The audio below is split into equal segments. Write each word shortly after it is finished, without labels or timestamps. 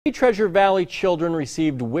Treasure Valley children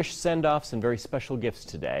received wish send-offs and very special gifts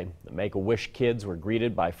today. The Make-A-Wish kids were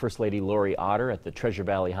greeted by First Lady Lori Otter at the Treasure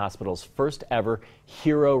Valley Hospital's first ever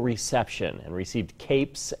hero reception and received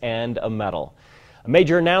capes and a medal. A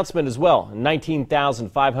major announcement as well, a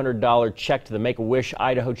 $19,500 check to the Make-A-Wish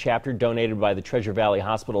Idaho chapter donated by the Treasure Valley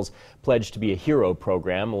Hospital's Pledge to be a Hero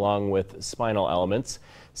program, along with spinal elements.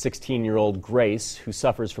 16-year-old Grace, who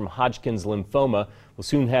suffers from Hodgkin's lymphoma, will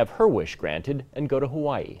soon have her wish granted and go to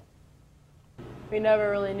Hawaii. We never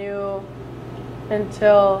really knew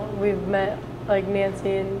until we've met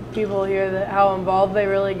Nancy and people here that how involved they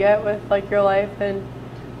really get with your life and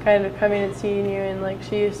kind of coming and seeing you. And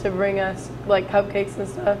she used to bring us cupcakes and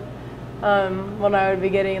stuff when I would be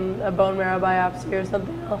getting a bone marrow biopsy or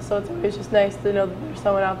something else. So it's always just nice to know that there's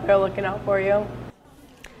someone out there looking out for you.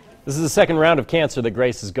 This is the second round of cancer that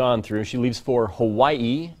Grace has gone through. She leaves for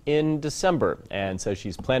Hawaii in December and says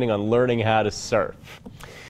she's planning on learning how to surf.